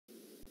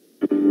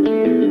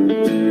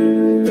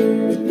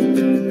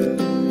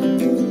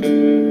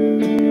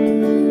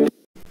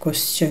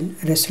Question: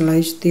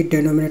 rationalize the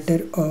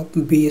denominator of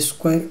b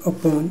square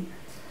upon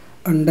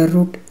under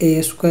root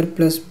a square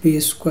plus b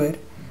square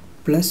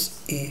plus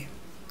a.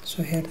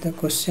 So here the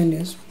question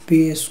is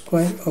b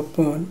square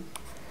upon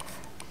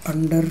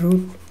under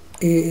root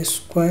a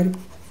square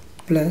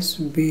plus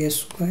b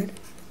square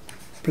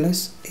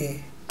plus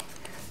a.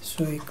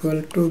 So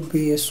equal to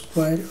b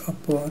square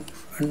upon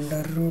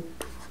under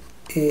root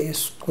a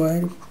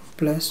square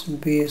plus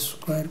b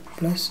square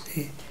plus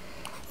a.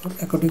 और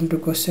according to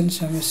question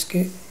हम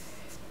इसके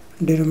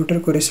denominator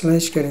को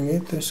rationalise करेंगे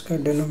तो इसका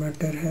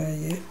denominator है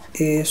ये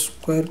ए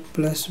square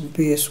plus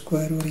B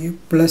square और ये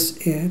प्लस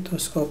ए है तो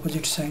उसका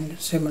ऑपोजिट साइन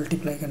से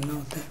मल्टीप्लाई करना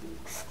होता है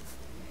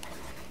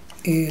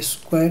ए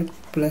square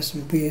plus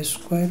B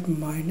square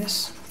minus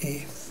A.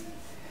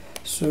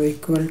 So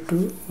equal to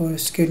और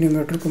इसके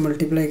डिनोमिनेटर को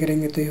मल्टीप्लाई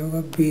करेंगे तो ये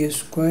होगा B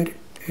square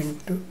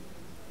into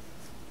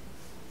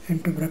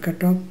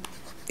bracket of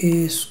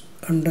A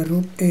under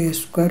root A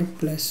square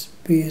plus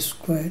B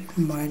square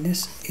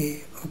minus A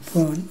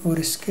upon और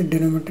इसके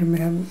डिनोमिनेटर में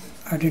हम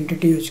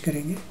आइडेंटिटी यूज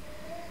करेंगे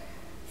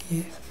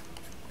ये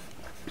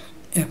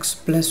x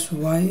plus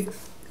Y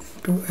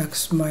to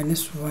x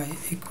minus Y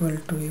equal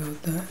to ये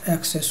होता है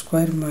x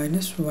square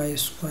minus Y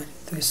square.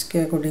 तो इसके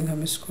अकॉर्डिंग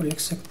हम इसको लिख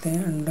सकते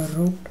हैं under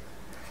root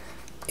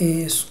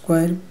A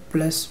square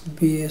plus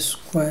B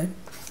square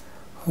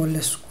whole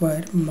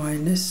square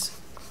minus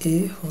a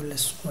whole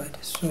square.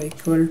 So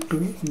equal to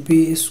b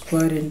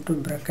square into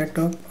bracket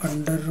of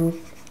under root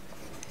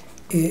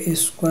a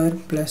square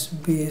plus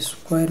b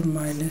square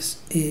minus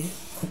a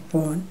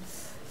upon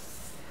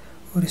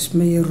और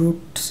इसमें ये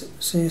root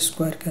से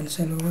square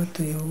cancel होगा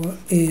तो ये होगा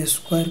a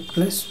square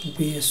plus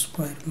B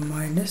square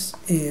minus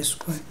a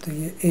square. तो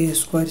ये a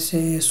स्क्वायर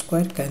से a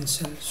square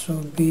cancel.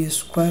 So b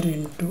square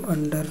into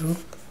under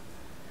root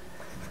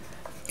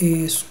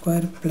A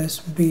square plus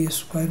B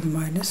square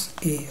minus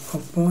A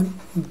upon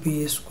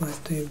B square.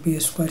 तो ये B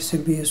square से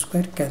B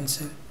square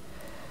cancel.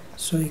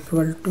 So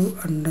equal to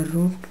under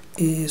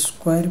root A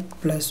square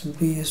plus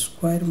B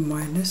square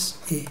minus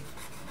A.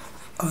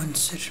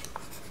 Answer.